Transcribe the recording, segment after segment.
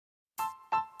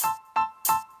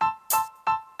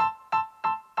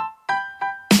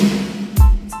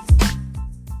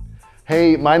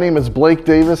Hey, my name is Blake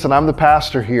Davis and I'm the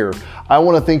pastor here. I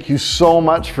want to thank you so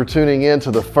much for tuning in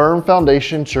to the Firm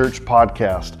Foundation Church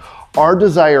podcast. Our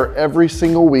desire every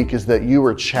single week is that you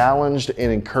are challenged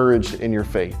and encouraged in your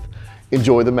faith.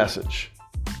 Enjoy the message.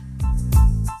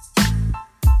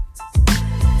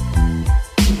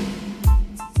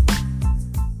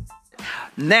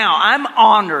 Now, I'm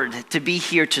honored to be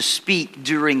here to speak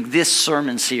during this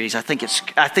sermon series. I think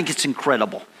it's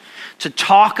incredible to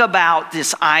talk about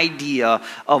this idea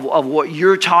of what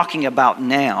you're talking about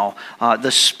now, the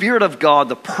Spirit of God,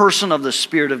 the person of the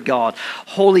Spirit of God,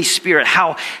 Holy Spirit,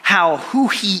 how who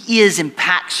He is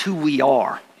impacts who we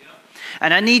are.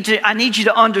 And I need you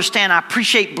to understand, I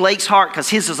appreciate Blake's heart because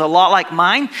his is a lot like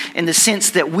mine in the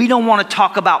sense that we don't want to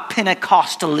talk about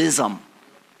Pentecostalism.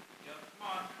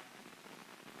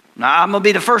 Now, I'm going to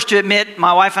be the first to admit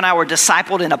my wife and I were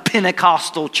discipled in a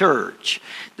Pentecostal church.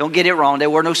 Don't get it wrong. There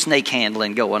were no snake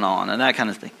handling going on and that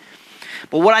kind of thing.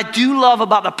 But what I do love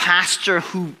about the pastor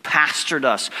who pastored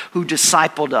us, who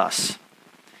discipled us,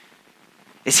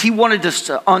 is he wanted us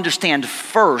to understand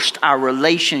first our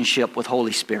relationship with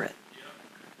Holy Spirit.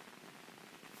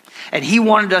 And he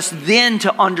wanted us then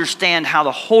to understand how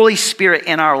the Holy Spirit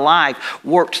in our life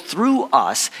worked through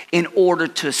us in order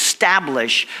to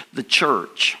establish the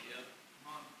church.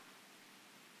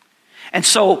 And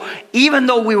so even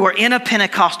though we were in a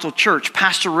Pentecostal church,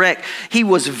 Pastor Rick, he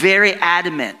was very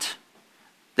adamant.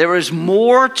 There is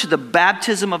more to the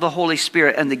baptism of the Holy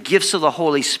Spirit and the gifts of the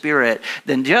Holy Spirit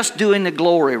than just doing the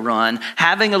glory run,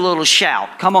 having a little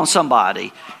shout, come on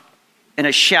somebody, in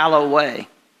a shallow way.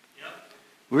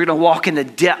 We're going to walk in the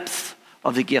depth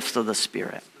of the gifts of the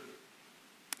Spirit.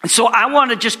 And so I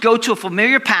want to just go to a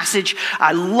familiar passage.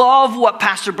 I love what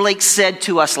Pastor Blake said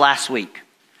to us last week.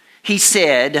 He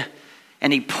said,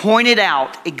 and he pointed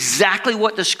out exactly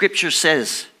what the scripture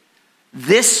says.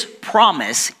 This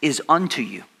promise is unto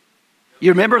you.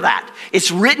 You remember that? It's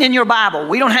written in your Bible.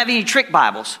 We don't have any trick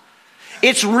Bibles.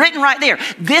 It's written right there.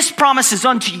 This promise is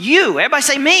unto you. Everybody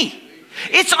say me.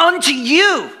 It's unto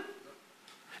you.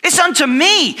 It's unto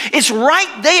me. It's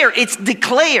right there. It's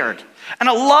declared. And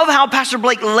I love how Pastor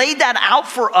Blake laid that out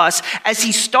for us as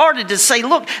he started to say,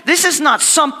 look, this is not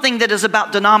something that is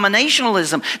about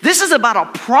denominationalism. This is about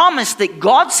a promise that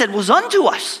God said was unto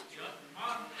us.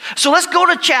 So let's go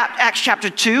to Acts chapter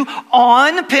 2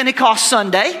 on Pentecost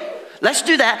Sunday. Let's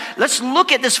do that. Let's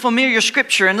look at this familiar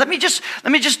scripture. And let me just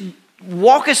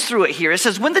walk us through it here. It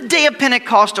says, when the day of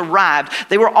Pentecost arrived,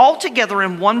 they were all together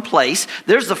in one place.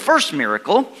 There's the first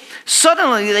miracle.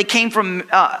 Suddenly they came from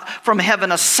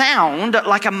heaven a sound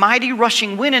like a mighty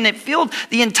rushing wind, and it filled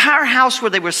the entire house where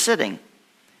they were sitting.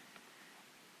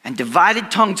 And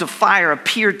divided tongues of fire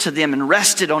appeared to them and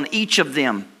rested on each of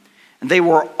them. And they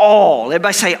were all,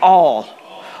 everybody say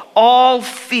all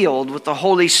filled with the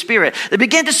Holy Spirit. They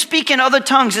began to speak in other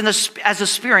tongues as the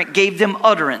Spirit gave them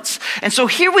utterance. And so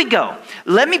here we go.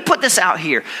 Let me put this out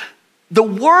here. The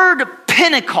word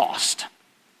Pentecost,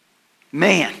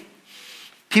 man,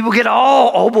 people get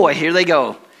all, oh boy, here they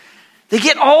go. They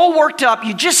get all worked up.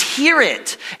 You just hear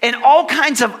it. And all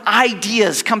kinds of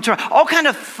ideas come to, all kinds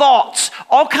of thoughts,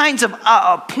 all kinds of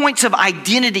points of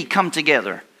identity come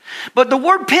together. But the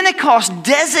word Pentecost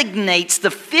designates the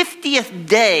 50th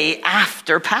day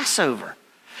after Passover.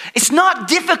 It's not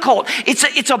difficult.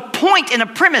 It's a point and a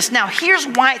premise. Now, here's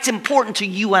why it's important to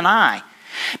you and I.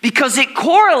 Because it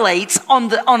correlates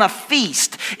on a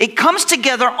feast. It comes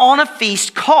together on a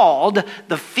feast called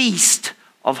the Feast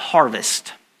of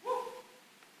Harvest.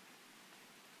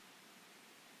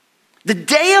 The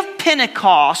day of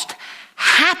Pentecost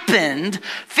happened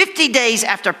 50 days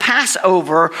after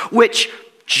Passover, which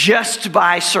just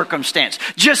by circumstance,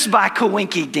 just by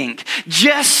coinky-dink,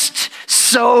 just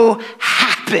so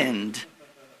happened,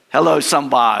 hello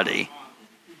somebody,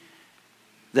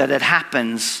 that it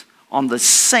happens on the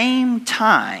same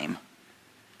time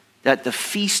that the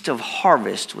Feast of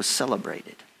Harvest was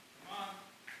celebrated.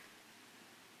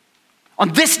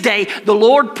 On this day, the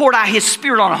Lord poured out His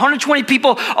Spirit on 120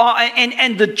 people,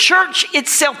 and the church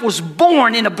itself was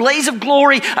born in a blaze of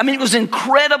glory. I mean, it was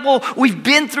incredible. We've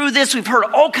been through this. We've heard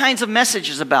all kinds of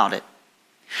messages about it.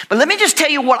 But let me just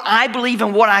tell you what I believe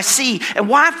and what I see and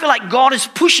why I feel like God is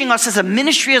pushing us as a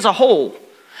ministry as a whole.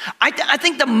 I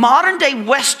think the modern day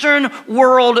Western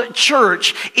world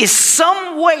church is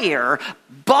somewhere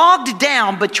bogged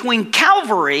down between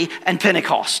Calvary and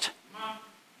Pentecost.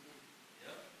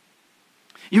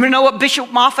 You want to know what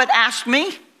Bishop Moffat asked me?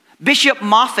 Bishop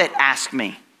Moffat asked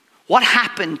me, what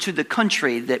happened to the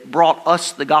country that brought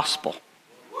us the gospel?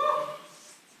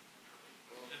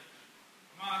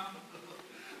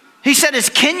 He He said,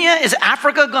 is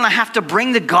Africa going to have to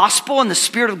bring the gospel and the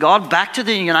Spirit of God back to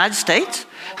the United States?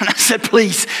 And I said,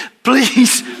 please,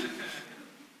 please.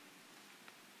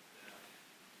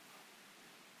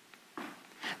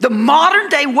 The modern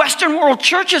day Western world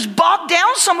church is bogged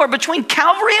down somewhere between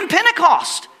Calvary and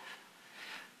Pentecost.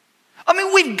 I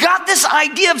mean, we've got this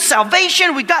idea of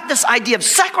salvation. We've got this idea of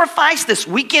sacrifice. This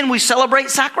weekend we celebrate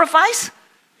sacrifice.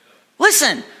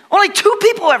 Listen, only 2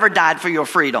 people ever died for your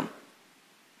freedom.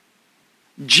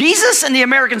 Jesus and the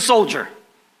American soldier.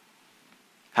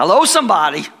 Hello,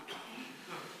 somebody.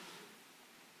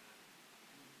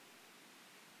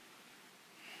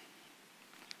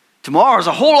 Tomorrow's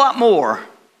a whole lot more,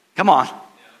 come on,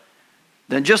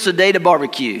 than just a day to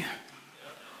barbecue.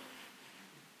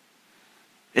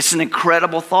 It's an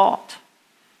incredible thought.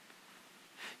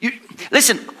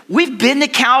 Listen, we've been to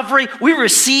Calvary. We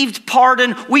received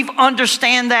pardon. We've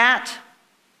understand that.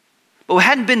 But we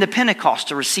hadn't been to Pentecost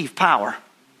to receive power.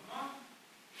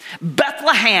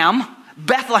 Bethlehem,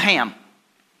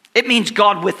 it means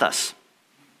God with us.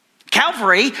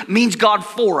 Calvary means God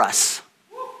for us.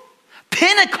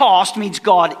 Pentecost means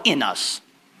God in us.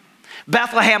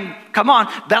 Bethlehem, come on,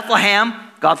 Bethlehem,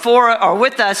 God for or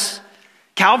with us.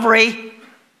 Calvary,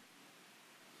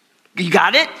 you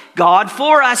got it? God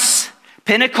for us.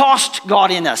 Pentecost,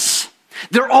 God in us.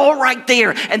 They're all right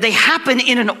there, and they happen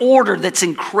in an order that's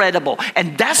incredible.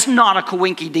 And that's not a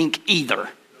coinky-dink either.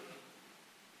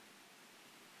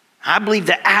 I believe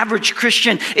the average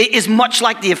Christian is much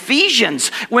like the Ephesians.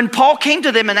 When Paul came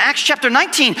to them in Acts chapter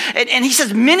 19, and he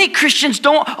says many Christians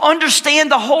don't understand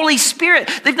the Holy Spirit.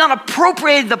 They've not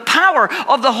appropriated the power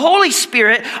of the Holy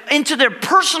Spirit into their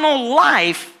personal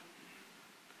life.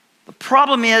 The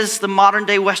problem is the modern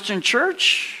day Western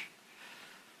church,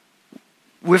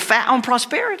 we're fat on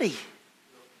prosperity.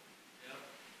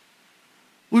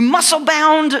 We muscle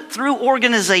bound through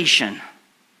organization.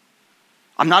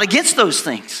 I'm not against those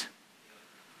things.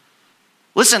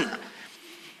 Listen,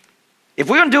 if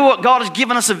we're going to do what God has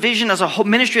given us a vision as a whole,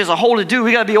 ministry as a whole to do,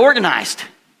 we got to be organized.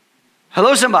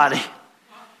 Hello, somebody.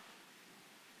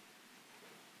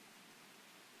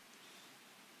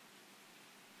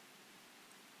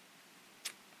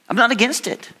 I'm not against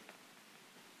it.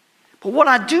 But what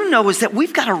I do know is that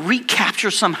we've got to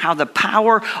recapture somehow the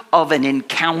power of an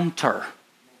encounter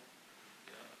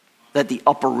that the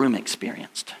upper room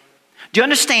experienced. Do you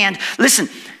understand? Listen,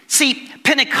 see,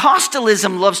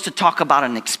 Pentecostalism loves to talk about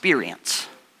an experience.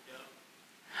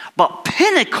 But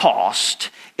Pentecost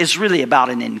is really about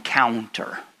an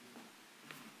encounter.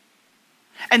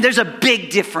 And there's a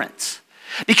big difference.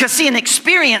 Because see, an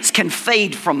experience can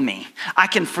fade from me. I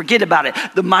can forget about it.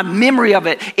 My memory of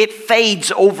it, it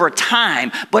fades over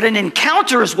time. But an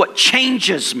encounter is what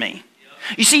changes me.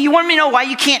 You see, you want me to know why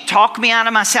you can't talk me out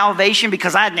of my salvation?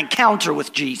 Because I had an encounter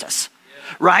with Jesus.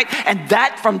 Right? And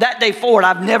that from that day forward,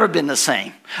 I've never been the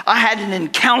same. I had an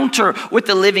encounter with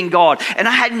the living God. And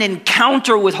I had an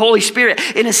encounter with Holy Spirit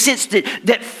in a sense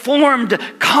that formed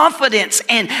confidence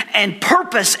and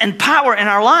purpose and power in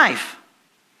our life.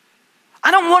 I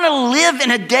don't want to live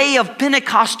in a day of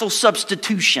Pentecostal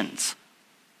substitutions.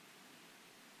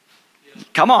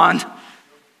 Come on.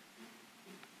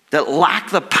 That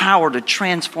lack the power to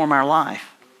transform our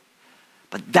life.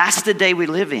 But that's the day we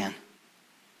live in.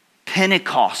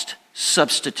 Pentecost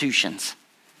substitutions.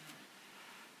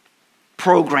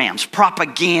 Programs,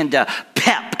 propaganda,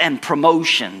 pep, and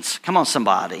promotions. Come on,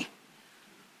 somebody.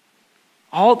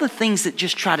 All the things that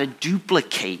just try to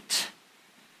duplicate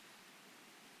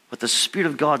what the Spirit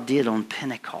of God did on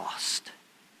Pentecost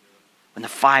when the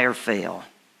fire fell.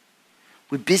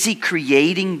 We're busy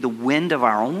creating the wind of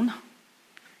our own.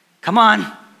 Come on.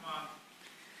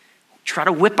 Try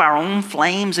to whip our own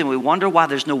flames and we wonder why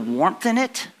there's no warmth in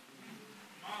it.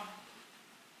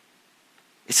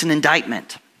 It's an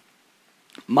indictment.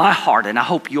 My heart, and I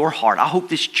hope your heart, I hope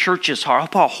this church's heart, I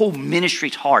hope our whole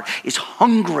ministry's heart is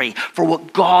hungry for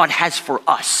what God has for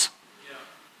us.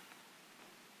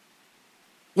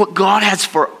 What God has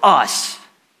for us.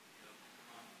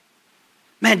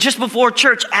 Man, just before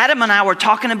church, Adam and I were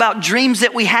talking about dreams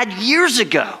that we had years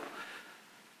ago.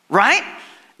 Right?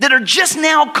 That are just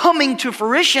now coming to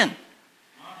fruition.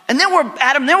 And there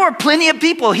were plenty of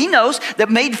people, he knows, that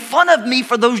made fun of me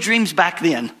for those dreams back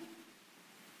then.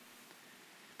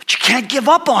 But you can't give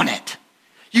up on it.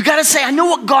 You got to say, I know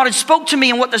what God has spoke to me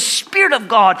and what the Spirit of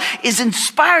God is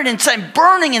inspired and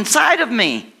burning inside of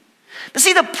me. But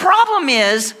see, the problem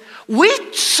is,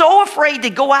 we're so afraid to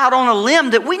go out on a limb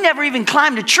that we never even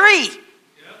climbed a tree.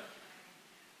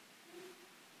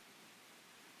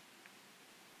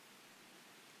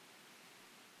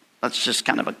 That's just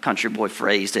kind of a country boy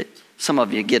phrase that some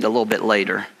of you get a little bit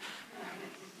later.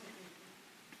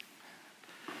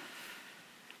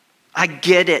 I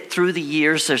get it. Through the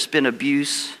years, there's been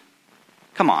abuse.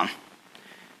 Come on.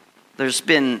 There's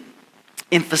been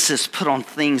emphasis put on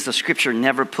things the Scripture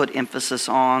never put emphasis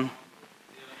on.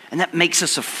 And that makes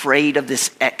us afraid of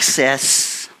this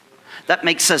excess. That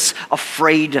makes us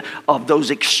afraid of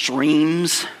those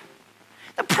extremes.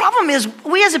 The problem is,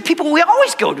 we as a people, we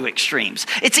always go to extremes.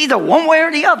 It's either one way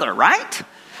or the other, right?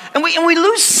 And we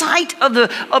lose sight of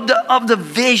the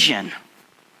vision.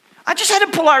 I just had to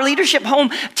pull our leadership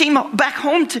team back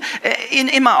home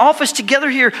in my office together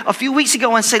here a few weeks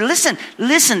ago and say, listen,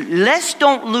 let's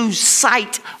don't lose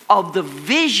sight of the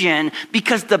vision,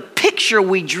 because the picture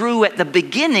we drew at the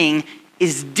beginning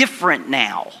is different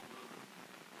now.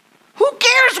 Who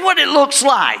cares what it looks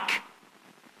like?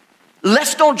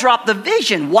 Let's don't drop the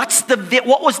vision. What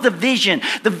was the vision?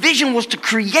 The vision was to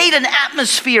create an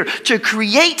atmosphere, to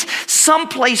create some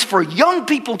place for young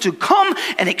people to come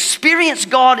and experience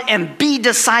God and be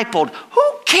discipled. Who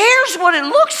cares what it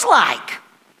looks like?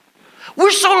 We're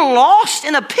so lost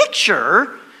in a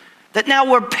picture that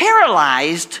now we're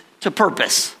paralyzed to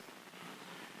purpose.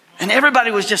 And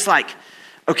everybody was just like,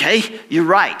 okay, you're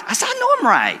right. I said, I know I'm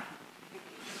right.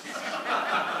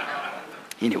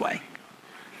 Anyway.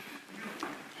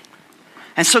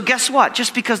 And so guess what?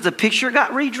 Just because the picture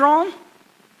got redrawn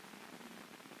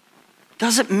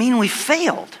doesn't mean we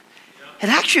failed. It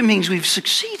actually means we've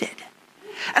succeeded.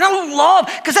 And I love,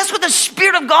 because that's what the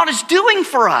Spirit of God is doing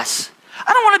for us.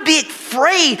 I don't want to be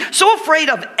so afraid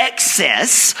of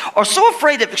excess or so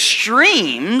afraid of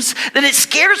extremes that it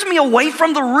scares me away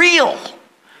from the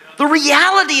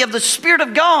reality of the Spirit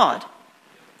of God.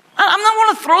 I'm not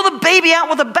want to throw the baby out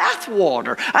with the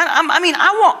bathwater.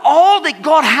 I want all that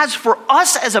God has for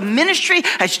us as a ministry,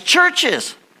 as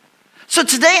churches. So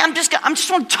today, I'm just going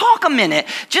to talk a minute,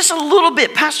 just a little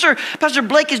bit. Pastor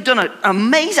Blake has done an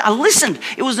amazing. I listened.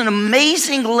 It was an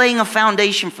amazing laying a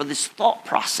foundation for this thought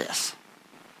process.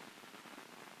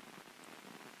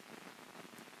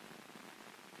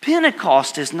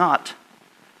 Pentecost is not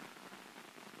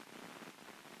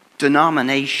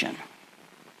denomination.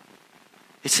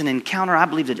 It's an encounter I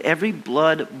believe that every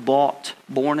blood-bought,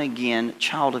 born-again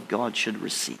child of God should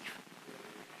receive.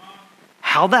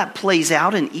 How that plays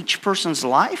out in each person's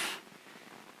life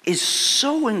is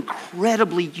so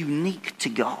incredibly unique to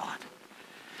God.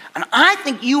 And I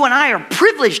think you and I are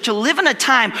privileged to live in a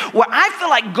time where I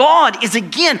feel like God is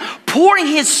again pouring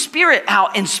His Spirit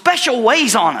out in special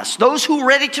ways on us. Those who are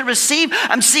ready to receive,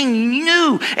 I'm seeing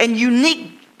new and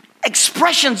unique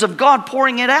expressions of God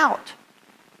pouring it out.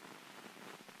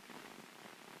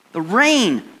 The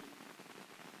rain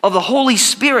of the Holy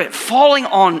Spirit falling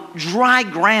on dry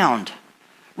ground,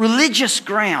 religious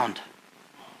ground,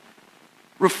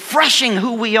 refreshing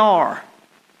who we are.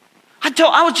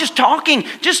 I was just talking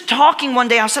one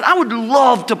day. I said, I would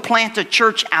love to plant a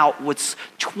church out with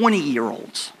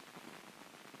 20-year-olds.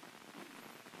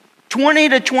 20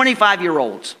 to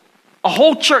 25-year-olds. A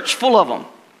whole church full of them.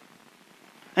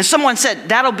 And someone said,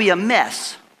 that'll be a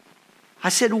mess. I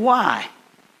said, why?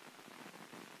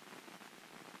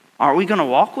 Are we going to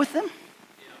walk with them?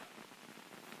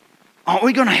 Aren't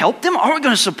we going to help them? Aren't we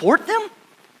going to support them?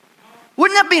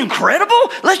 Wouldn't that be incredible?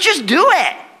 Let's just do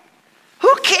it.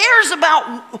 Who cares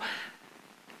about...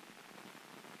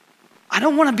 I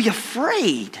don't want to be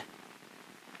afraid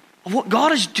of what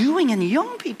God is doing in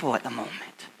young people at the moment.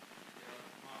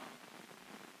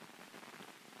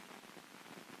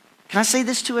 Can I say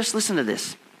this to us? Listen to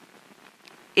this.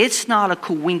 It's not a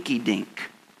coinky-dink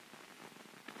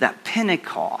that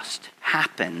Pentecost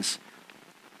happens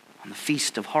on the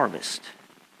Feast of Harvest.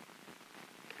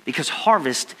 Because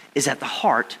harvest is at the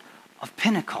heart of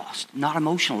Pentecost, not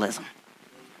emotionalism.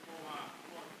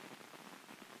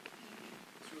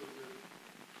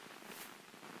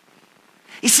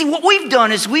 You see, what we've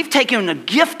done is we've taken a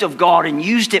gift of God and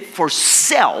used it for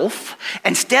self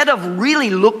instead of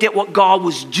really looked at what God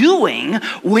was doing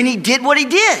when He did what He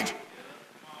did.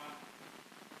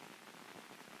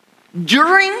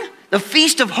 During the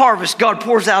Feast of Harvest, God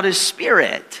pours out His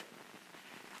Spirit.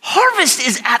 Harvest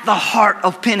is at the heart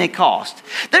of Pentecost.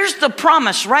 There's the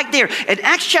promise right there in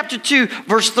Acts chapter 2,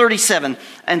 verse 37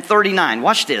 and 39.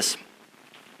 Watch this.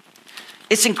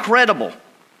 It's incredible.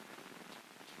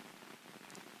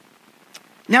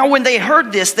 Now when they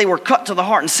heard this, they were cut to the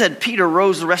heart and said, Peter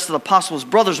rose, the rest of the apostles,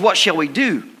 brothers, what shall we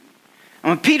do? And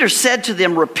when Peter said to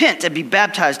them, repent and be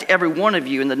baptized, every one of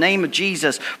you, in the name of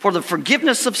Jesus, for the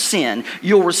forgiveness of sin,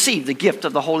 you'll receive the gift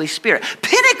of the Holy Spirit.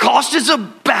 Pentecost is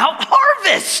about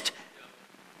harvest.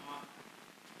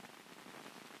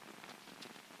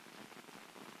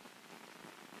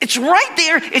 It's right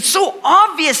there. It's so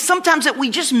obvious sometimes that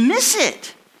we just miss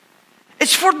it.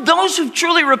 It's for those who've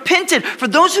truly repented, for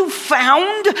those who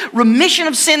found remission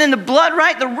of sin in the blood,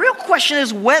 right? The real question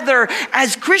is whether,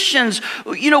 as Christians,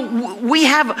 we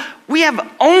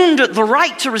have owned the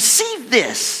right to receive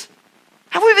this.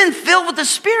 Have we been filled with the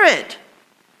Spirit?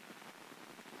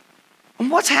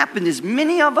 And what's happened is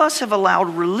many of us have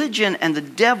allowed religion and the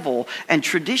devil and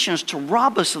traditions to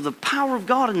rob us of the power of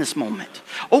God in this moment,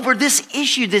 over this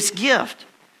issue, this gift.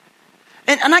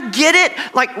 And I get it,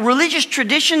 like religious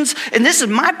traditions, and this is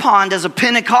my pond as a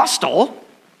Pentecostal.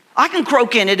 I can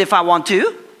croak in it if I want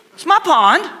to. It's my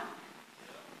pond.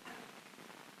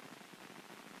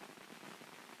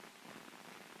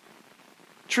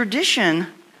 Tradition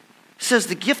says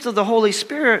the gift of the Holy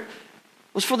Spirit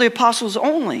was for the apostles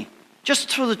only, just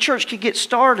so the church could get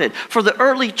started, for the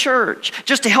early church,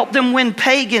 just to help them win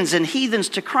pagans and heathens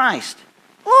to Christ.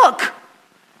 Look.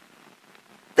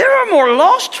 There are more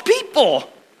lost people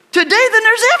today than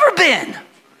there's ever been.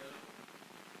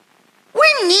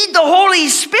 We need the Holy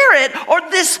Spirit, or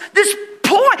this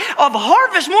point of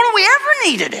harvest, more than we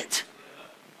ever needed it.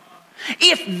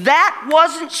 If that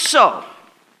wasn't so,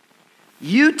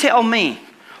 you tell me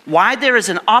why there is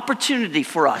an opportunity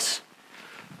for us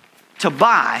to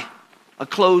buy a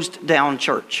closed down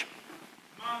church.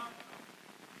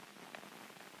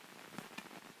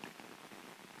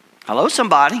 Hello,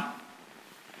 somebody.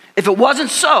 If it wasn't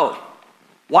so,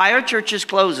 why are churches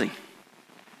closing?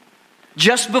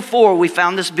 Just before we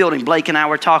found this building, Blake and I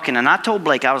were talking, and I told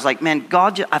Blake, I was like, man,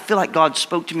 God, I feel like God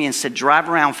spoke to me and said, drive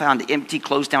around, found empty,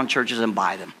 closed down churches and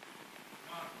buy them.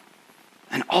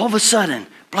 And all of a sudden,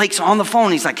 Blake's on the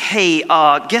phone. He's like, hey,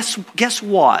 guess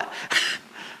what?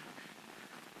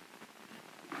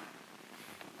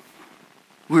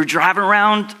 We were driving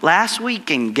around last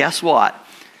week, and guess what?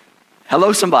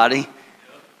 Hello, somebody.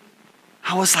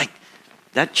 I was like,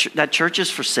 that church is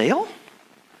for sale?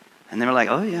 And they were like,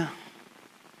 oh, yeah.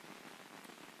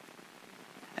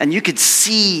 And you could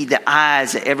see the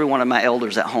eyes of every one of my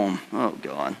elders at home. Oh,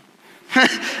 God. I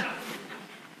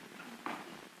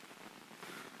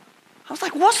was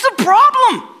like, what's the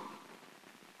problem?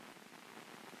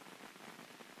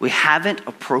 We haven't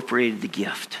appropriated the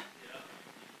gift.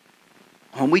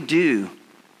 When we do,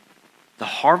 the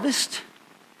harvest,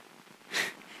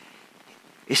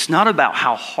 it's not about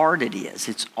how hard it is.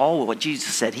 It's all what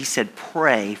Jesus said. He said,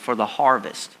 pray for the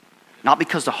harvest. Not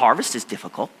because the harvest is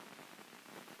difficult.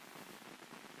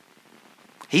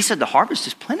 He said the harvest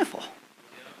is plentiful.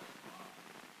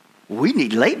 We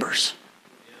need laborers.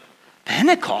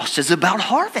 Pentecost is about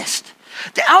harvest.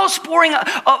 The outpouring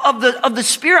of the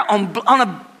Spirit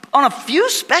on a few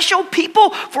special people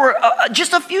for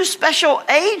just a few special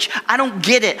age. I don't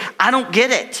get it. I don't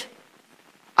get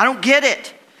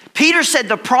it. Peter said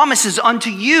the promise is unto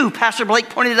you. Pastor Blake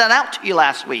pointed that out to you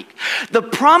last week. The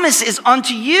promise is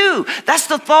unto you. That's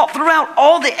the thought throughout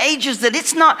all the ages, that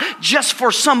it's not just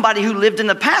for somebody who lived in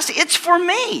the past. It's for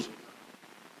me.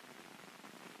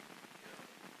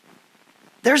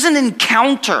 There's an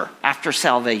encounter after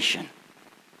salvation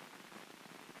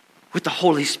with the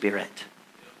Holy Spirit.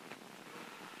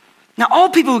 Now, all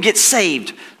people who get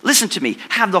saved, listen to me,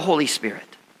 have the Holy Spirit.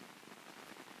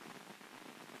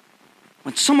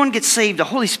 When someone gets saved, the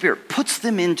Holy Spirit puts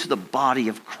them into the body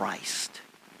of Christ.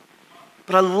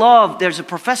 But I love, there's a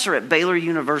professor at Baylor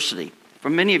University. For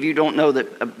many of you don't know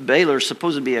that Baylor is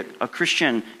supposed to be a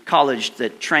Christian college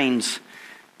that trains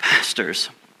pastors.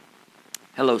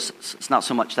 Hello, it's not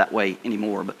so much that way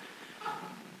anymore, but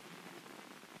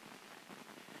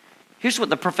here's what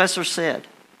the professor said.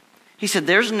 He said,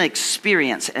 there's an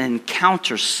experience, an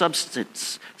encounter subsequent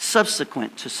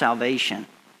to salvation.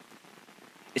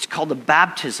 It's called the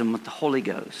baptism with the Holy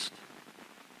Ghost,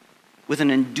 with an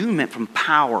endowment from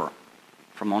power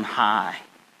from on high.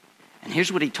 And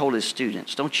here's what he told his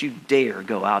students: don't you dare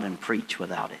go out and preach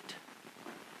without it.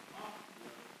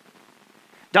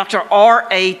 Dr.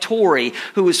 R.A. Torrey,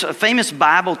 who was a famous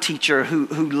Bible teacher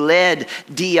who led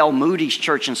D.L. Moody's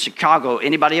church in Chicago.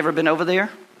 Anybody ever been over there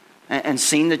and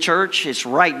seen the church? It's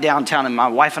right downtown, and my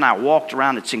wife and I walked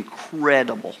around. It's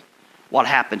incredible what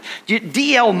happened.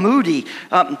 D.L. Moody,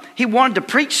 he wanted to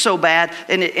preach so bad,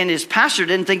 and his pastor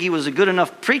didn't think he was a good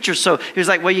enough preacher, so he was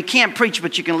like, well, you can't preach,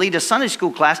 but you can lead a Sunday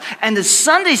school class. And the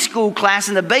Sunday school class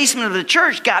in the basement of the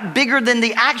church got bigger than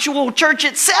the actual church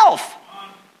itself.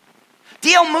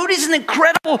 D.L. Moody's an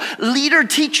incredible leader,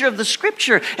 teacher of the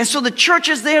Scripture. And so the church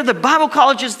is there, the Bible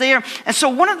college is there. And so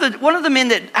one of the men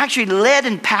that actually led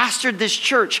and pastored this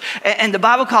church and the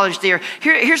Bible college there,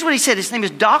 here's what he said. His name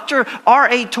is Dr.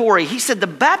 R.A. Torrey. He said, the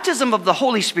baptism of the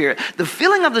Holy Spirit, the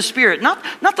filling of the Spirit, not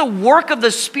the work of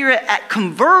the Spirit at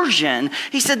conversion.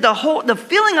 He said the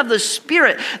filling of the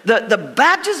Spirit, the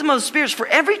baptism of the Spirit is for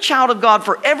every child of God,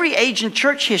 for every age in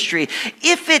church history.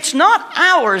 If it's not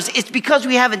ours, it's because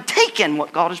we haven't taken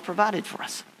what God has provided for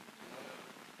us.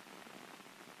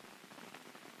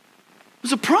 It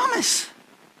was a promise.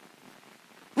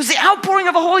 It was the outpouring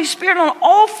of the Holy Spirit on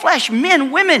all flesh,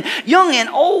 men, women, young and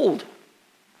old.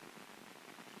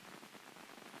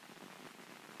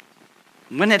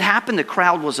 When it happened, the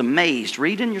crowd was amazed.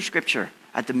 Read in your scripture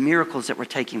at the miracles that were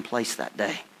taking place that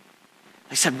day.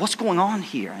 They said, what's going on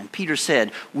here? And Peter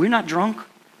said, we're not drunk.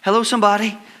 Hello,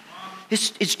 somebody.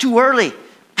 It's too early.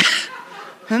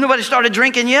 Nobody started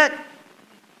drinking yet.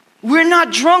 We're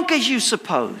not drunk as you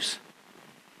suppose.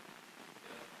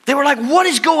 They were like, what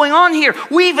is going on here?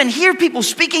 We even hear people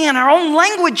speaking in our own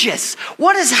languages.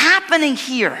 What is happening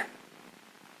here?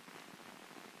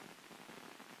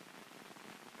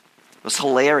 It was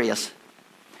hilarious.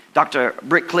 Dr.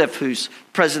 Britt Cliff, who's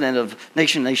president of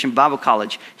Nation Bible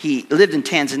College, he lived in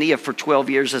Tanzania for 12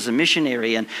 years as a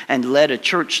missionary and led a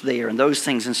church there and those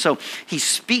things. And so he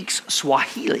speaks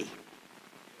Swahili,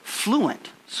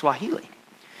 fluent Swahili.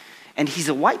 And he's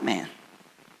a white man.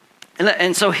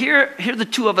 And so here the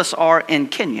two of us are in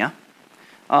Kenya.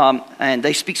 And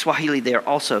they speak Swahili there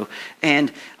also.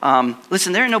 And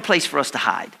listen, there ain't no place for us to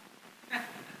hide.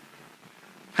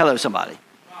 Hello, somebody.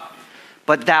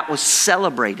 But that was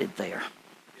celebrated there.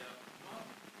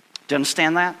 Do you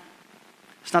understand that?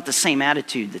 It's not the same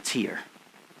attitude that's here.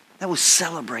 That was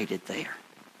celebrated there.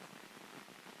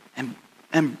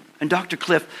 And Dr.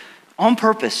 Cliff, on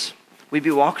purpose, we'd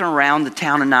be walking around the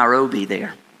town of Nairobi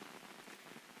there.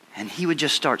 And he would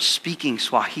just start speaking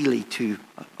Swahili to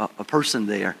a person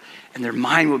there. And their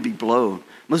mind would be blown.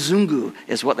 Mzungu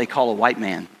is what they call a white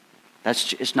man.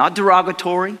 It's not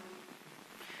derogatory.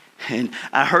 And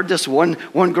I heard this one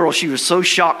girl, she was so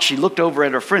shocked, she looked over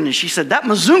at her friend and she said, that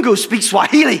Mzungu speaks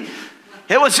Swahili.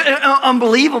 It was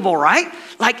unbelievable, right?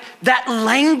 Like that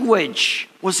language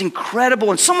was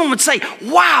incredible. And someone would say,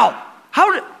 wow,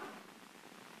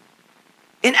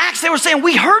 in Acts they were saying,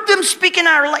 we heard them speak in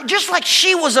our language, just like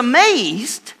she was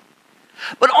amazed.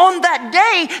 But on that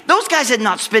day, those guys had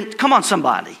not spent, come on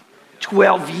somebody,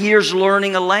 12 years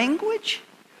learning a language.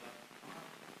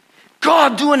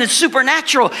 God doing it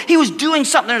supernatural. He was doing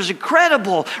something that was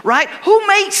incredible, right? Who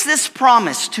makes this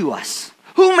promise to us?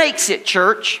 Who makes it,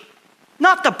 church?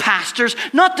 Not the pastors,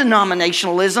 not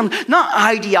denominationalism, not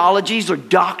ideologies or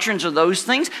doctrines or those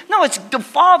things. No, it's the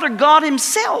Father God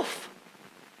himself.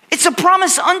 It's a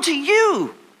promise unto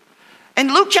you.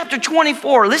 In Luke chapter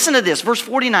 24, listen to this, verse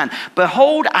 49.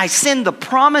 Behold, I send the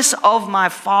promise of my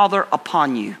Father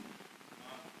upon you.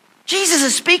 Jesus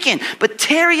is speaking, but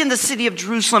tarry in the city of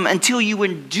Jerusalem until you're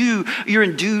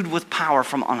endued with power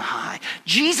from on high.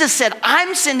 Jesus said,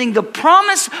 I'm sending the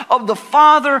promise of the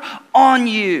Father on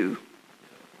you.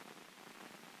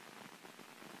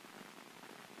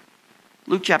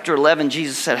 Luke chapter 11,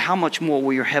 Jesus said, how much more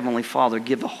will your heavenly Father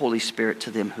give the Holy Spirit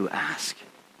to them who ask?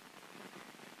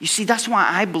 You see, that's why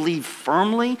I believe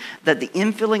firmly that the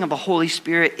infilling of the Holy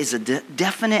Spirit is a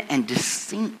definite and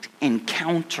distinct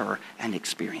encounter and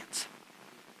experience.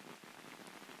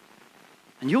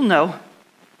 And you'll know.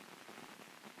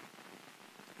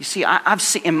 You see, I've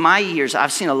seen, in my years,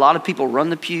 I've seen a lot of people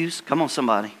run the pews. Come on,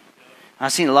 somebody.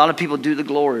 I've seen a lot of people do the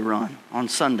glory run on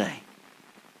Sunday.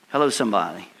 Hello,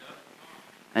 somebody.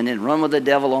 And then run with the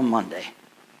devil on Monday.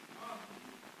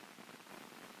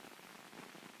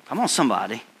 Come on,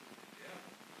 somebody.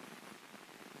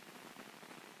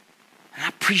 And I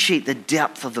appreciate the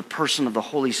depth of the person of the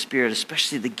Holy Spirit,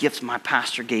 especially the gifts my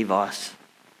pastor gave us.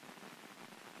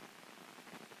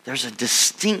 There's a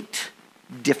distinct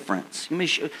difference. Let me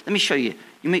show you.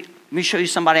 Let me show you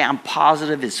somebody I'm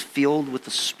positive is filled with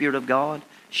the Spirit of God.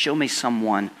 Show me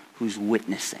someone who's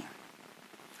witnessing.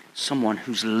 Someone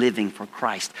who's living for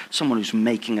Christ. Someone who's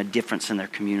making a difference in their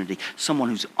community. Someone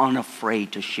who's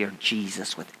unafraid to share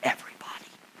Jesus with everybody.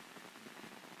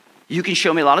 You can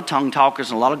show me a lot of tongue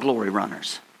talkers and a lot of glory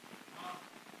runners.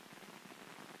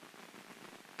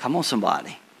 Come on,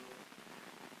 somebody.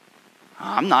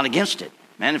 I'm not against it.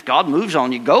 Man, if God moves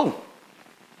on you, go.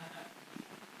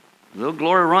 A little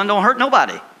glory run don't hurt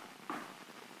nobody.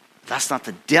 That's not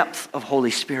the depth of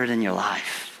Holy Spirit in your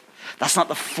life. That's not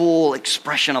the full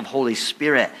expression of Holy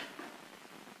Spirit.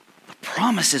 The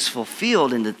promise is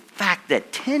fulfilled in the fact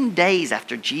that 10 days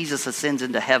after Jesus ascends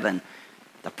into heaven,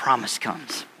 the promise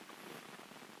comes.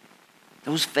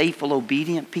 Those faithful,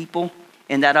 obedient people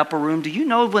in that upper room, do you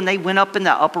know when they went up in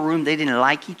that upper room, they didn't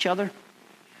like each other?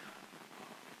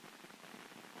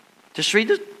 Just read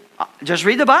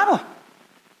the Bible.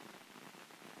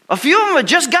 A few of them had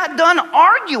just got done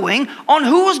arguing on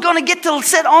who was going to get to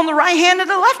sit on the right hand or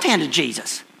the left hand of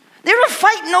Jesus. They were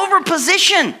fighting over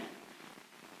position.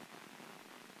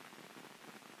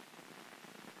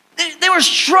 They were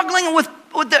struggling with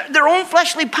their own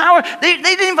fleshly power. They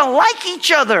didn't even like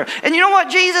each other. And you know what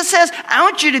Jesus says? I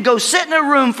want you to go sit in a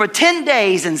room for 10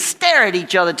 days and stare at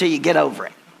each other till you get over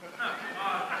it.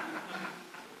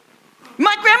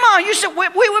 My grandma used to,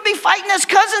 we would be fighting as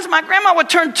cousins. My grandma would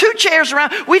turn 2 chairs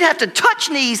around. We'd have to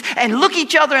touch knees and look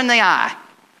each other in the eye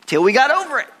till we got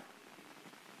over it.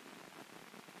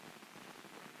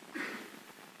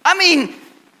 I mean,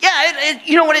 yeah,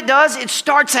 you know what it does? It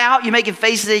starts out, you're making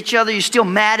faces at each other. You're still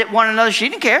mad at one another. She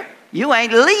didn't care. You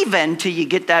ain't leaving till you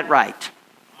get that right.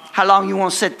 How long you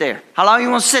want to sit there? How long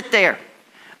you want to sit there?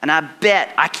 And I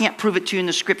bet, I can't prove it to you in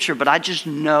the scripture, but I just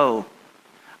know,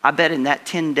 I bet in that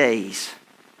 10 days,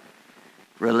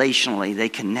 relationally, they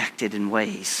connected in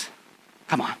ways.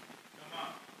 Come on.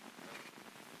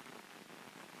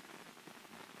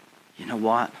 You know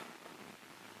what?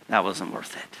 That wasn't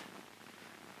worth it.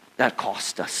 That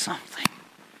cost us something.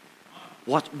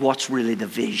 What's really the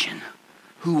vision?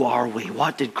 Who are we?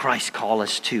 What did Christ call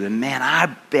us to? And man,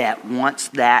 I bet once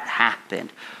that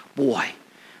happened, boy,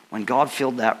 when God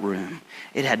filled that room,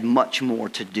 it had much more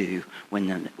to do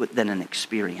than an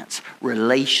experience.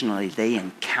 Relationally, they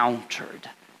encountered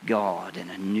God in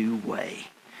a new way.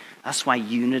 That's why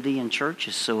unity in church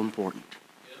is so important.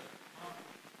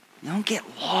 Don't get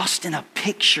lost in a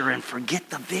picture and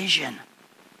forget the vision.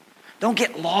 Don't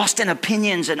get lost in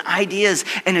opinions and ideas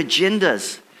and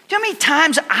agendas. Do you know how many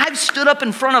times I've stood up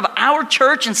in front of our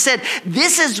church and said,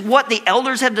 this is what the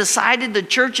elders have decided the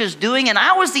church is doing, and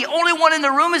I was the only one in the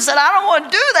room who said, I don't want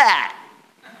to do that.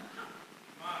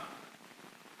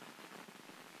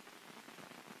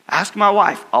 Ask my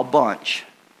wife, a bunch.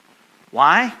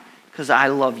 Why? Because I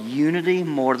love unity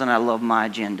more than I love my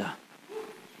agenda.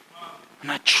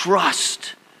 And I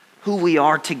trust who we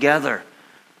are together,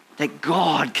 that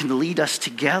God can lead us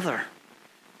together.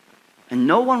 And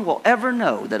no one will ever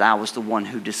know that I was the one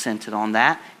who dissented on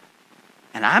that.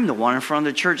 And I'm the one in front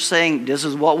of the church saying, this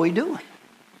is what we're doing.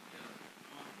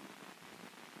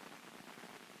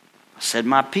 I said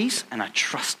my piece and I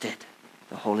trusted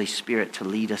the Holy Spirit to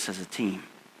lead us as a team.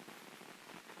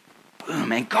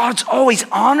 Boom. And God's always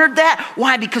honored that.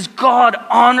 Why? Because God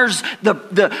honors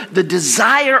the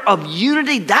desire of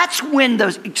unity. That's when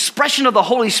the expression of the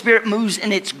Holy Spirit moves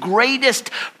in its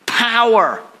greatest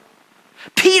power.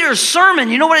 Peter's sermon,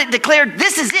 you know what it declared?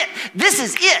 This is it. This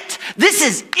is it. This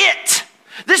is it.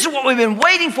 This is what we've been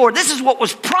waiting for. This is what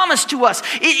was promised to us.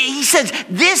 He says,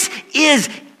 this is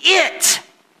it.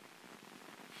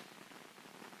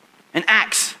 In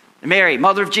Acts, Mary,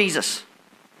 mother of Jesus,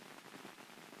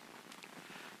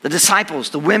 the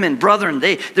disciples, the women, brethren,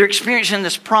 they're experiencing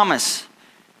this promise.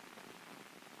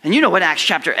 And you know what, Acts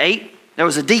chapter 8, there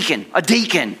was a deacon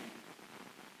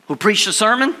who preached a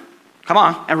sermon. Come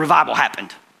on, and revival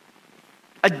happened.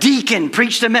 A deacon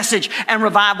preached a message and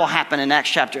revival happened in Acts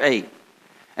chapter 8.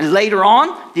 And later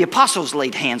on, the apostles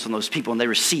laid hands on those people and they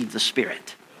received the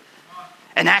Spirit.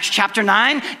 In Acts chapter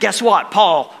 9, guess what?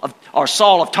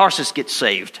 Saul of Tarsus gets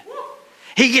saved.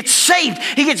 He gets saved.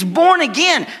 He gets born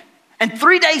again. And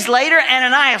 3 days later,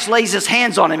 Ananias lays his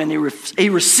hands on him and he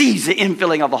receives the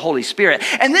infilling of the Holy Spirit.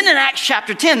 And then in Acts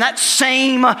chapter 10, that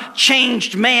same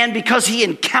changed man, because he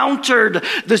encountered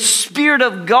the Spirit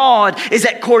of God, is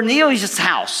at Cornelius'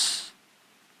 house.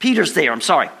 Peter's there,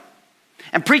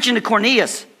 and preaching to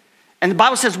Cornelius. And the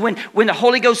Bible says when the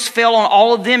Holy Ghost fell on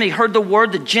all of them, he heard the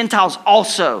word, the Gentiles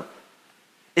also.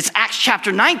 It's Acts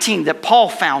chapter 19 that Paul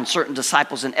found certain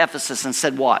disciples in Ephesus and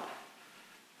said what?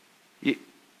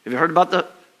 Have you heard about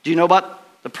do you know about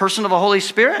the person of the Holy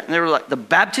Spirit? And they were like, the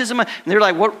baptism. And they were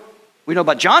like, what? We know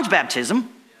about John's baptism.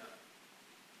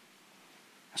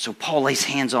 So Paul lays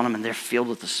hands on them and they're filled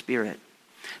with the Spirit.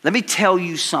 Let me tell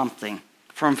you something,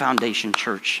 Firm Foundation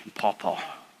Church in Paw Paw.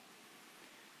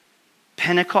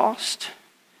 Pentecost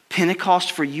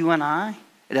for you and I,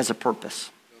 it has a purpose.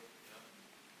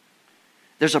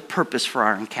 There's a purpose for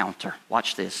our encounter.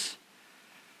 Watch this.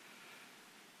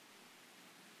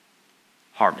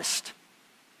 Harvest.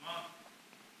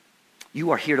 You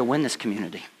are here to win this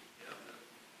community.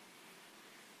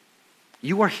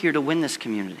 You are here to win this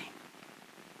community.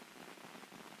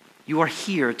 You are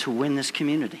here to win this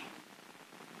community.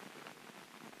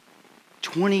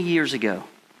 20 years ago.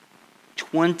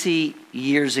 20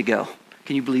 years ago.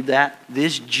 Can you believe that?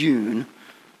 This June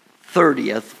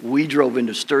 30th, we drove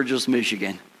into Sturgis,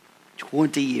 Michigan.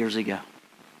 20 years ago.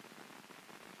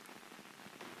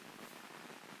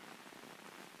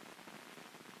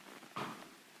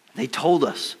 They told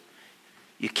us,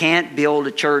 you can't build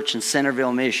a church in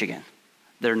Centerville, Michigan.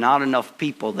 There are not enough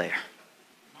people there.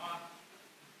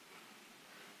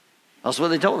 That's what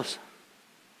they told us.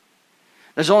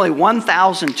 There's only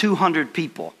 1,200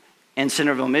 people in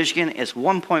Centerville, Michigan. It's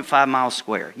 1.5 miles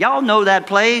square. Y'all know that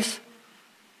place.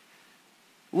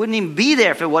 Wouldn't even be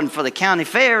there if it wasn't for the county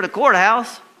fair, the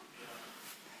courthouse.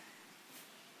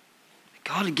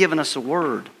 God had given us a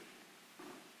word.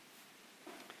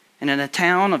 And in a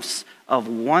town of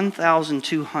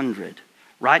 1,200,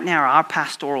 right now our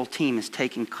pastoral team is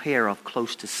taking care of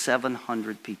close to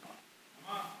 700 people.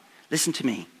 Listen to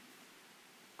me.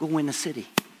 Go win the city.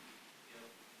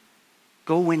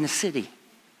 Go win the city.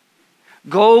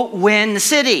 Go win the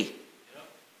city.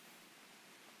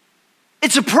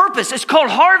 It's a purpose. It's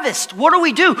called harvest. What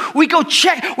do? We go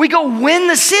check. We go win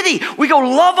the city. We go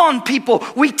love on people.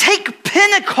 We take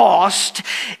Pentecost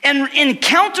and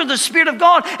encounter the Spirit of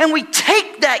God, and we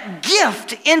take that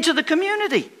gift into the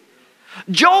community.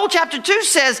 Joel chapter 2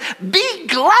 says, be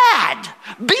glad,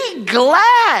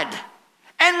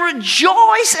 and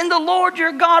rejoice in the Lord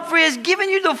your God, for he has given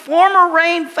you the former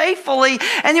rain faithfully,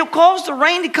 and he'll cause the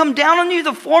rain to come down on you,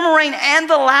 the former rain and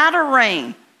the latter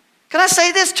rain. Can I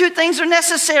say this? Two things are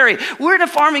necessary. We're in a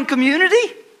farming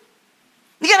community.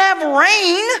 You got to have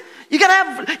rain. You got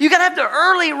to have the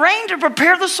early rain to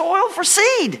prepare the soil for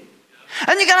seed.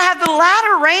 And you got to have the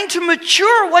latter rain to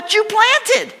mature what you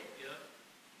planted.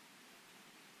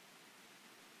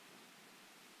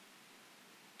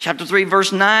 Chapter 3,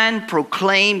 verse 9,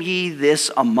 proclaim ye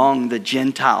this among the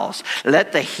Gentiles.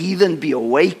 Let the heathen be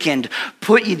awakened.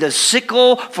 Put ye the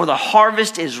sickle, for the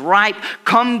harvest is ripe.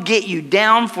 Come get you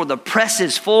down, for the press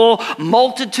is full.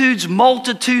 Multitudes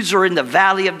are in the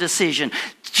valley of decision.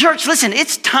 Church, listen,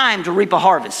 it's time to reap a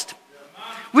harvest.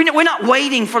 We're not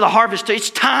waiting for the harvest.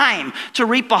 It's time to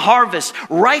reap a harvest.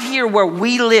 Right here where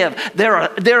we live,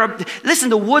 listen,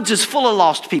 the woods is full of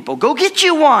lost people. Go get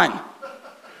you one.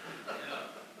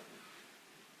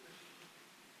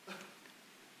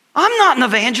 I'm not an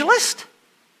evangelist.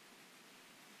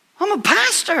 I'm a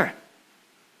pastor.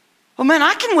 Oh man,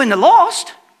 I can win the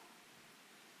lost.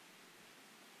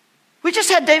 We just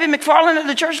had David McFarland at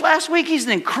the church last week. He's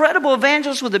an incredible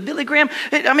evangelist with a Billy Graham.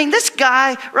 I mean, this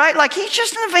guy, right? Like, he's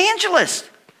just an evangelist.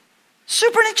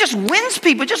 Super, and he just wins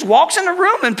people. He just walks in the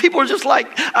room and people are just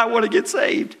like, I want to get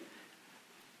saved.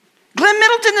 Glenn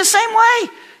Middleton the same way.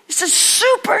 It's a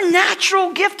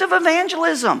supernatural gift of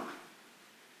evangelism.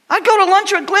 I'd go to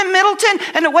lunch with Glenn Middleton,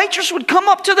 and the waitress would come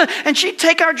up and she'd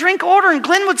take our drink order, and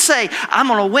Glenn would say, I'm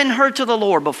going to win her to the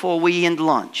Lord before we end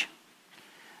lunch.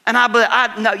 And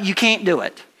no, you can't do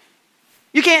it.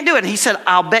 You can't do it. And he said,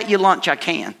 I'll bet you lunch I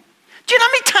can. Do you know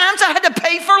how many times I had to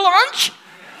pay for lunch?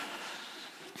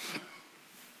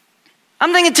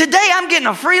 I'm thinking, today I'm getting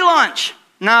a free lunch.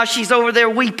 Now she's over there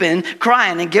weeping,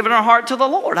 crying, and giving her heart to the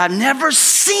Lord. I've never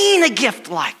seen a gift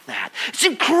like that. It's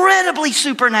incredibly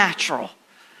supernatural.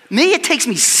 Me, it takes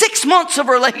me 6 months of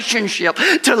relationship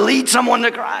to lead someone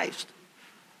to Christ.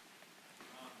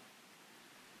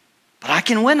 But I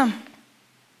can win them.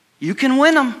 You can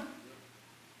win them.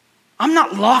 I'm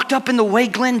not locked up in the way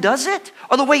Glenn does it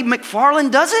or the way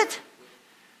McFarland does it.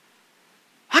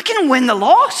 I can win the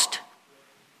lost.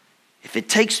 If it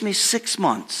takes me 6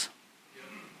 months,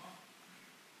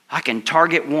 I can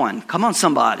target one. Come on,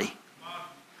 somebody.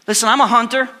 Listen, I'm a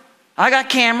hunter. I got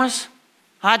cameras.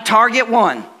 I target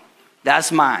one.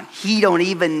 That's mine. He don't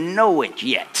even know it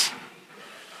yet.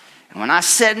 And when I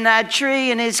sit in that tree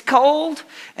and it's cold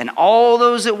and all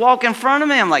those that walk in front of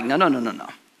me, I'm like, no.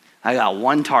 I got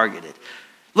one targeted.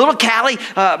 Little Callie,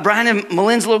 Brian and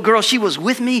Malin's little girl, she was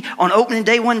with me on opening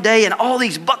day one day, and all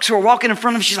these bucks were walking in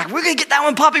front of me. She's like, we're going to get that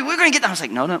one, Poppy. We're going to get that one. I was like,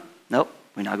 no,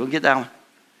 we're not going to get that one.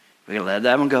 We're going to let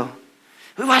that one go.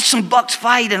 We watched some bucks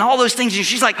fight and all those things. And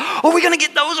she's like, oh, we're going to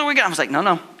get those. I was like,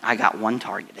 no. I got one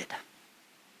targeted.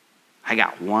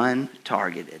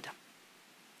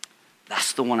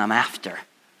 That's the one I'm after.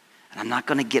 And I'm not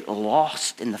going to get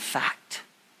lost in the fact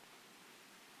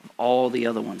of all the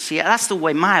other ones. See, that's the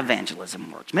way my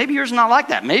evangelism works. Maybe yours is not like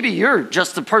that. Maybe you're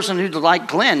just the person who's like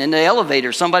Glenn in the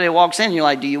elevator. Somebody walks in, you're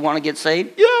like, do you want to get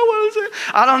saved? Yeah, what is it?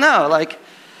 I don't know. Like,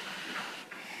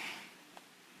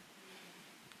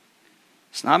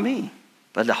 it's not me.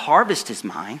 But the harvest is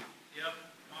mine. Yep.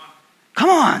 Come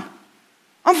on.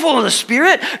 I'm full of the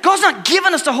Spirit. God's not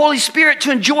giving us the Holy Spirit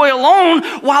to enjoy alone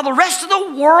while the rest of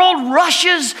the world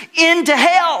rushes into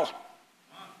hell.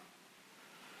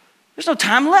 There's no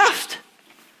time left.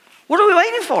 What are we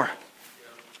waiting for?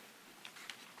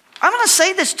 I'm going to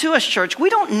say this to us, church. We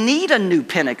don't need a new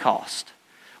Pentecost.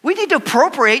 We need to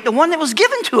appropriate the one that was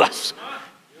given to us.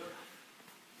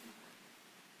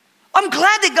 I'm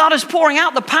glad that God is pouring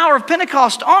out the power of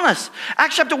Pentecost on us.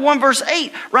 Acts chapter 1, verse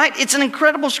 8, right? It's an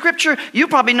incredible scripture. You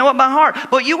probably know it by heart.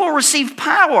 But you will receive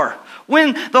power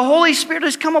when the Holy Spirit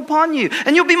has come upon you.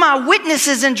 And you'll be my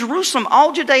witnesses in Jerusalem,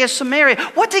 all Judea, Samaria.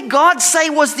 What did God say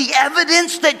was the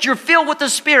evidence that you're filled with the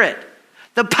Spirit?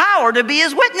 The power to be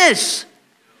His witness.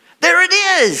 There it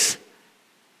is.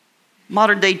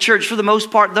 Modern day church, for the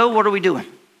most part, though, what are we doing?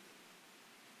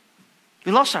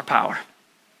 We lost our power.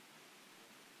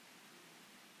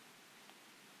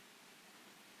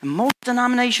 And most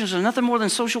denominations are nothing more than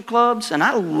social clubs, and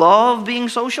I love being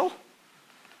social.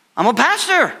 I'm a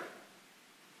pastor.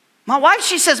 My wife,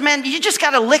 she says, man, you just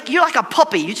got to lick, you're like a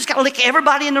puppy. You just got to lick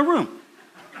everybody in the room.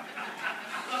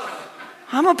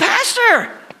 I'm a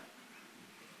pastor.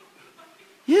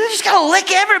 You just got to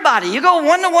lick everybody. You go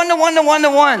one to one to one to one to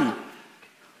one.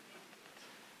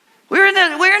 We were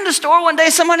in the store one day.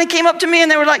 Somebody came up to me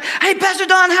and they were like, hey, Pastor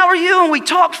Don, how are you? And we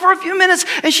talked for a few minutes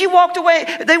and she walked away.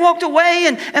 They walked away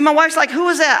and my wife's like, who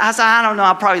was that? I said, I don't know.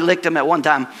 I probably licked him at one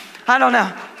time. I don't know.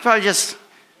 Probably just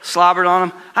slobbered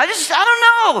on him. I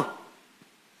don't know.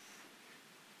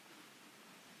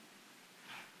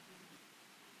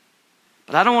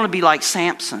 But I don't want to be like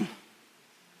Samson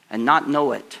and not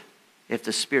know it if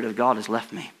the Spirit of God has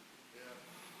left me.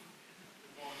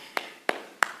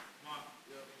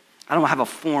 I don't have a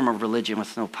form of religion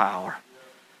with no power.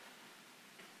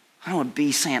 I don't want to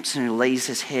be Samson who lays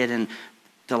his head in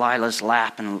Delilah's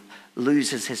lap and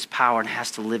loses his power and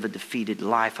has to live a defeated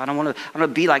life. I don't want to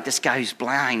be like this guy who's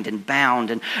blind and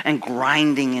bound and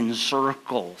grinding in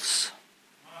circles.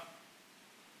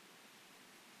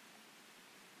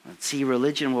 See,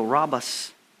 religion will rob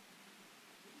us.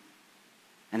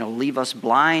 And it'll leave us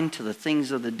blind to the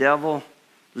things of the devil,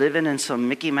 living in some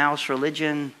Mickey Mouse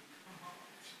religion.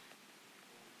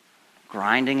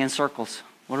 Grinding in circles.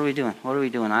 What are we doing? What are we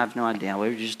doing? I have no idea.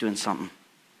 We're just doing something.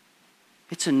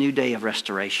 It's a new day of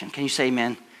restoration. Can you say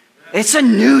amen? It's a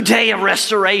new day of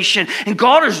restoration. And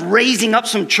God is raising up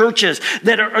some churches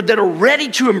that are ready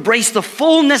to embrace the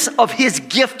fullness of His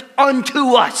gift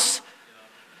unto us.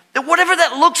 That whatever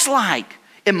that looks like,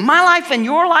 in my life and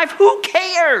your life, who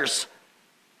cares?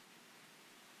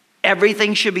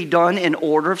 Everything should be done in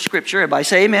order of Scripture. Everybody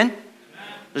say amen. Amen.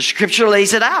 The Scripture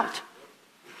lays it out.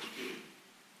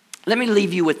 Let me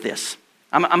leave you with this.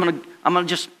 I'm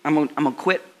gonna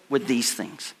quit with these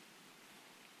things.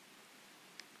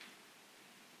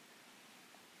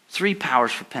 3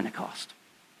 powers for Pentecost.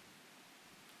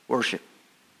 Worship.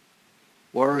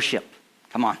 Worship.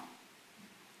 Come on.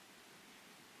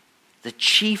 The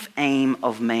chief aim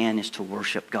of man is to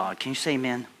worship God. Can you say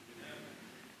amen?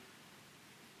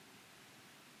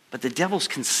 But the devil's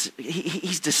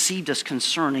he's deceived us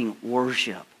concerning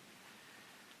worship.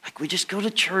 Like we just go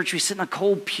to church, we sit in a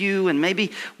cold pew, and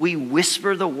maybe we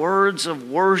whisper the words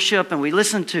of worship, and we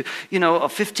listen to, a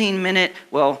 15-minute,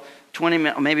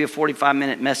 20-minute, or maybe a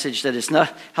 45-minute message that is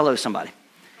not, hello somebody.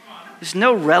 There's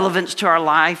no relevance to our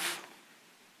life.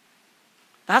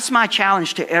 That's my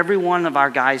challenge to every one of our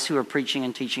guys who are preaching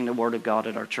and teaching the Word of God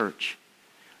at our church.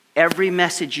 Every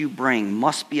message you bring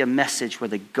must be a message where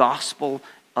the gospel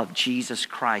of Jesus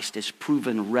Christ is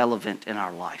proven relevant in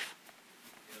our life.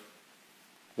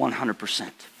 100%.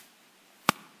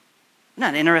 I'm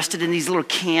not interested in these little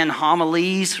canned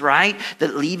homilies, right?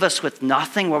 That leave us with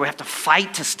nothing, where we have to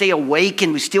fight to stay awake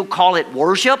and we still call it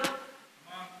worship.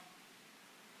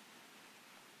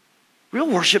 Real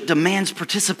worship demands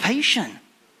participation.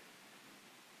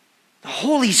 The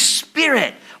Holy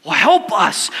Spirit will help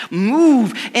us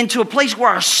move into a place where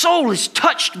our soul is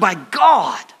touched by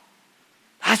God.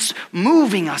 That's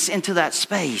moving us into that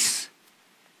space.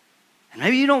 And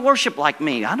maybe you don't worship like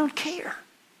me. I don't care.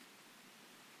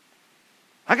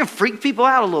 I can freak people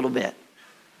out a little bit.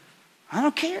 I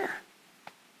don't care.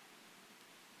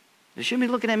 They shouldn't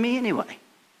be looking at me anyway.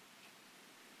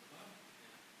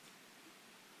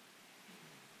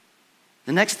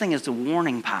 The next thing is the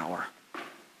warning power.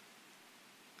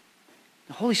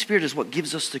 The Holy Spirit is what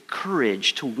gives us the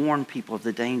courage to warn people of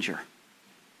the danger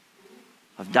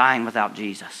of dying without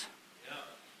Jesus.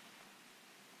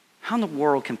 How in the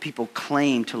world can people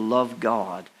claim to love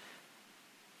God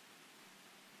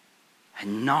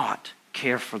and not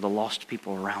care for the lost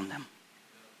people around them?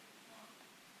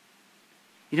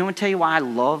 You know what I tell you why I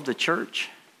love the church?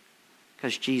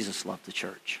 Because Jesus loved the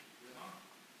church.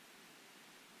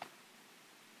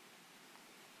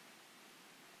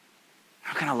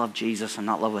 How can I love Jesus and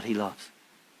not love what he loves?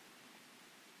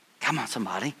 Come on,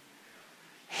 somebody.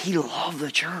 He loved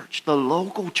the church, the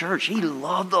local church. He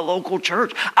loved the local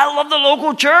church. I love the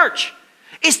local church.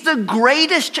 It's the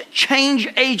greatest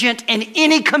change agent in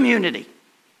any community,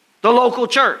 the local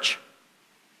church.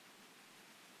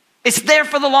 It's there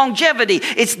for the longevity.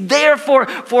 It's there for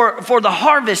the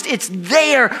harvest. It's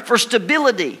there for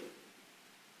stability.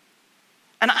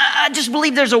 And I just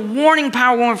believe there's a warning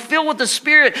power when we're filled with the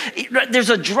Spirit.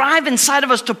 There's a drive inside of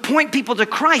us to point people to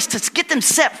Christ, to get them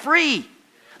set free.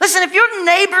 Listen, if your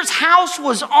neighbor's house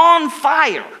was on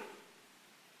fire,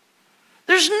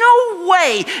 there's no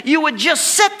way you would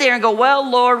just sit there and go, well,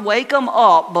 Lord, wake them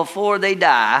up before they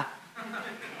die.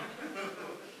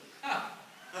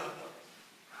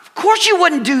 Of course you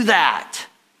wouldn't do that.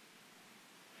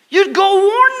 You'd go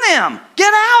warn them.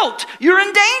 Get out. You're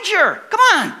in danger. Come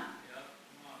on.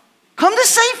 Come to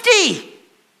safety.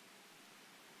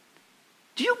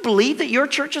 Do you believe that your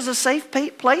church is a safe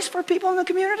place for people in the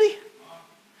community?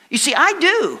 You see, I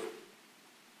do.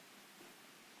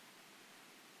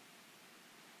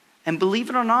 And believe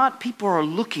it or not, people are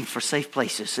looking for safe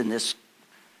places in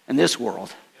this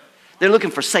world. They're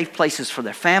looking for safe places for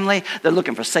their family. They're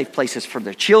looking for safe places for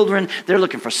their children. They're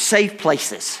looking for safe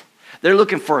places. They're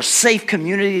looking for a safe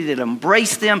community that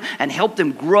embrace them and help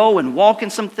them grow and walk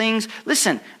in some things.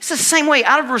 Listen, it's the same way,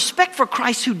 out of respect for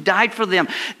Christ who died for them,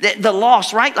 the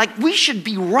lost, right? Like we should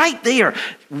be right there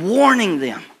warning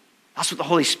them. That's what the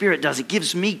Holy Spirit does. It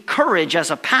gives me courage as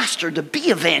a pastor to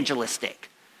be evangelistic.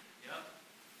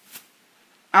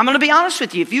 I'm going to be honest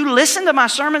with you. If you listen to my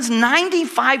sermons,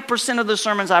 95% of the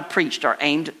sermons I preached are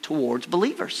aimed towards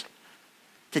believers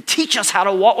to teach us how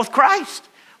to walk with Christ.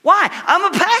 Why?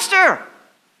 I'm a pastor.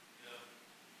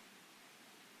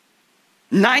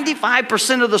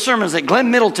 95% of the sermons that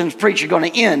Glenn Middleton's preach are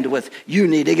going to end with, you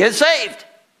need to get saved.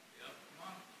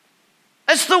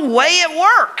 That's the way it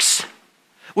works.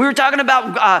 We were talking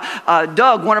about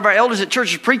Doug, one of our elders at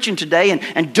church, is preaching today.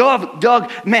 And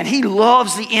Doug, man, he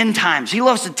loves the end times. He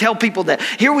loves to tell people that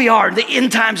here we are, the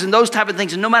end times and those type of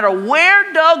things. And no matter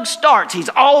where Doug starts, he's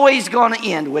always going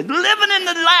to end with living in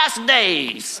the last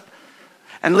days.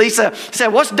 And Lisa said,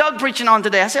 what's Doug preaching on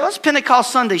today? I said, well, it's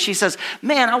Pentecost Sunday. She says,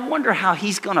 man, I wonder how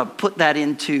he's going to put that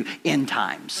into end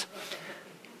times.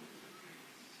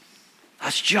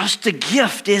 That's just a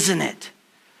gift, isn't it?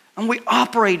 And we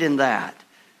operate in that.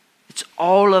 It's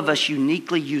all of us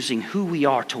uniquely using who we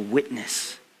are to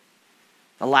witness.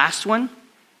 The last one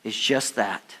is just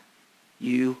that.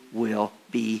 You will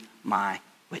be my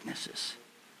witnesses.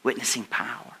 Witnessing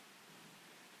power.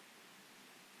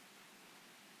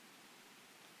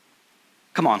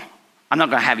 Come on. I'm not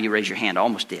going to have you raise your hand. I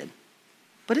almost did.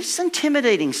 But it's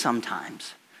intimidating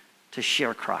sometimes to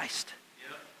share Christ.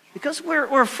 Because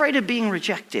we're afraid of being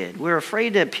rejected. We're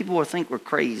afraid that people will think we're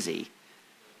crazy.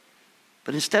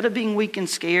 But instead of being weak and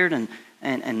scared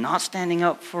and not standing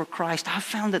up for Christ, I've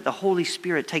found that the Holy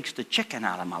Spirit takes the chicken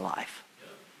out of my life.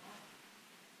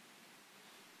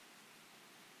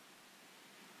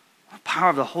 The power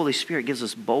of the Holy Spirit gives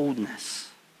us boldness,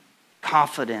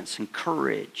 confidence, and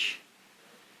courage.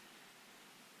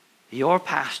 Your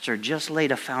pastor just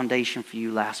laid a foundation for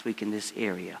you last week in this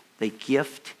area. The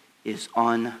gift is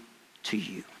unto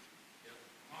you.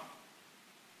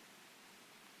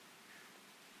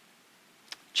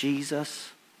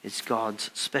 Jesus is God's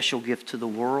special gift to the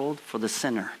world for the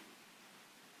sinner.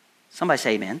 Somebody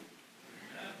say amen.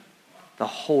 The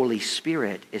Holy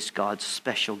Spirit is God's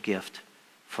special gift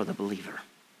for the believer.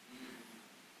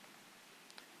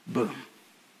 Boom.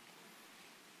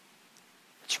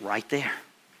 It's right there.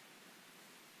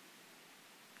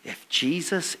 If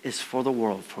Jesus is for the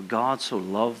world, for God so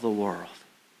loved the world,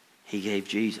 he gave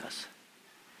Jesus,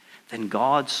 then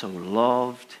God so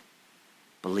loved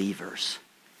believers,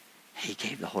 he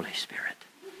gave the Holy Spirit.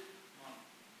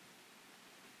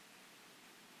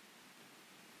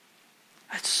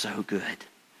 That's so good.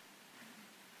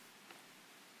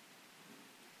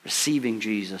 Receiving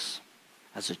Jesus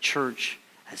as a church,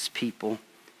 as people,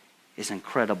 is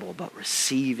incredible. But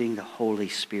receiving the Holy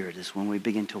Spirit is when we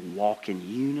begin to walk in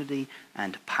unity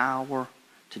and power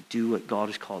to do what God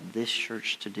has called this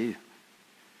church to do.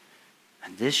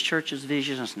 And this church's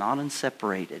vision is not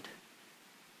unseparated.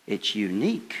 It's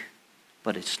unique,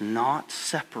 but it's not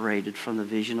separated from the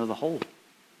vision of the whole.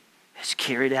 It's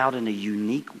carried out in a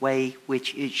unique way,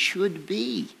 which it should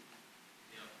be.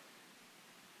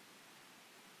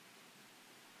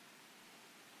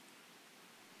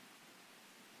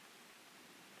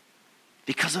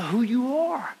 Because of who you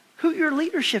are. who your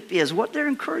leadership is, what they're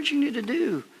encouraging you to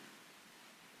do.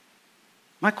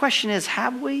 My question is,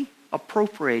 have we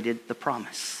appropriated the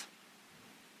promise?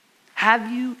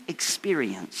 Have you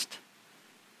experienced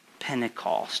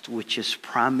Pentecost, which is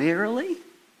primarily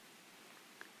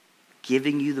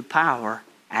giving you the power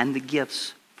and the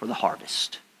gifts for the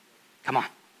harvest? Come on.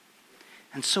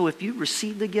 And so if you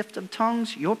receive the gift of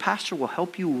tongues, your pastor will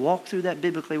help you walk through that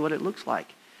biblically, what it looks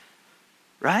like.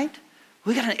 Right?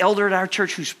 We got an elder at our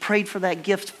church who's prayed for that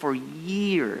gift for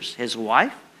years. His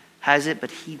wife has it,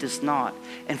 but he does not.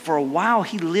 And for a while,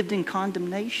 he lived in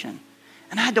condemnation.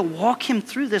 And I had to walk him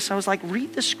through this. I was like,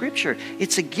 read the scripture.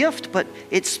 It's a gift, but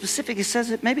it's specific. It says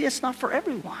that maybe it's not for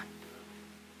everyone.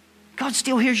 God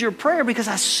still hears your prayer because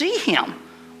I see him.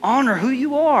 Honor who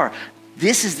you are.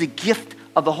 This is the gift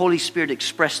of the Holy Spirit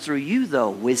expressed through you, though,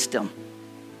 wisdom.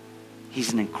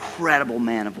 He's an incredible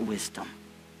man of wisdom.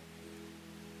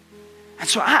 And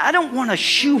so I don't want to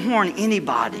shoehorn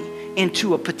anybody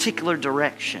into a particular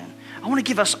direction. I want to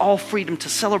give us all freedom to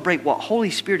celebrate what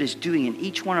Holy Spirit is doing in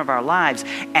each one of our lives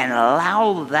and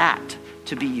allow that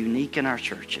to be unique in our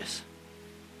churches.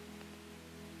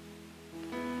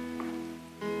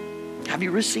 Have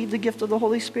you received the gift of the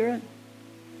Holy Spirit?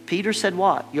 Peter said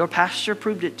what? Your pastor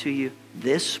proved it to you.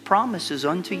 This promise is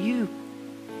unto you.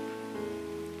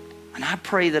 And I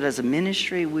pray that as a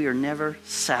ministry, we are never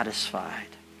satisfied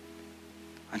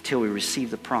until we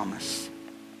receive the promise.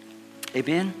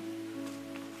 Amen?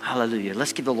 Hallelujah.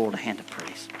 Let's give the Lord a hand of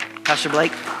praise. Pastor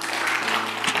Blake.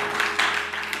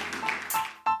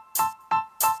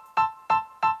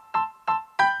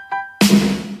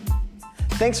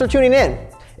 Thanks for tuning in.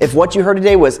 If what you heard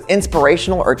today was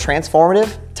inspirational or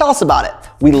transformative, tell us about it.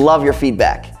 We love your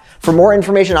feedback. For more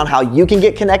information on how you can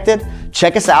get connected,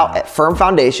 check us out at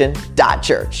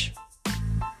firmfoundation.church.